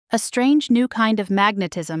A strange new kind of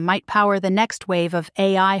magnetism might power the next wave of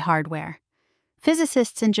AI hardware.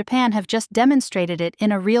 Physicists in Japan have just demonstrated it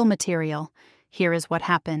in a real material. Here is what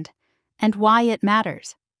happened, and why it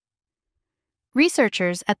matters.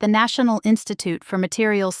 Researchers at the National Institute for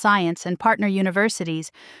Materials Science and partner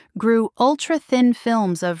universities grew ultra-thin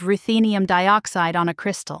films of ruthenium dioxide on a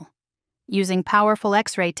crystal. Using powerful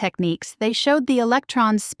X-ray techniques, they showed the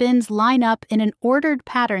electrons' spins line up in an ordered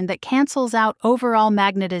pattern that cancels out overall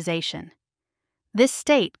magnetization. This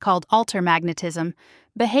state, called altermagnetism,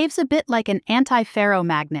 behaves a bit like an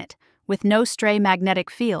antiferromagnet, with no stray magnetic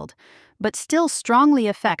field, but still strongly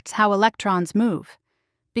affects how electrons move.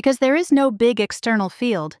 Because there is no big external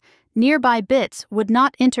field, nearby bits would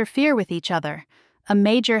not interfere with each other, a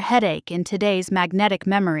major headache in today's magnetic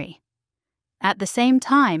memory. At the same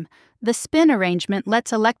time, the spin arrangement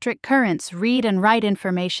lets electric currents read and write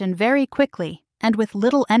information very quickly and with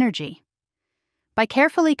little energy. By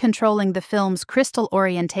carefully controlling the film's crystal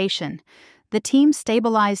orientation, the team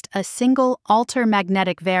stabilized a single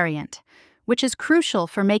altermagnetic variant, which is crucial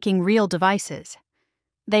for making real devices.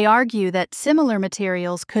 They argue that similar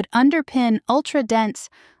materials could underpin ultra-dense,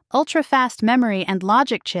 ultra-fast memory and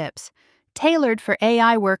logic chips, tailored for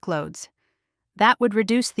AI workloads. That would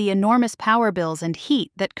reduce the enormous power bills and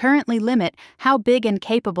heat that currently limit how big and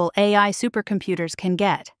capable AI supercomputers can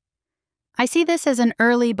get. I see this as an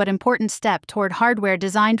early but important step toward hardware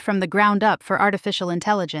designed from the ground up for artificial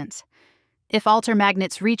intelligence. If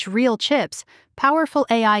altermagnets reach real chips, powerful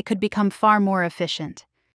AI could become far more efficient.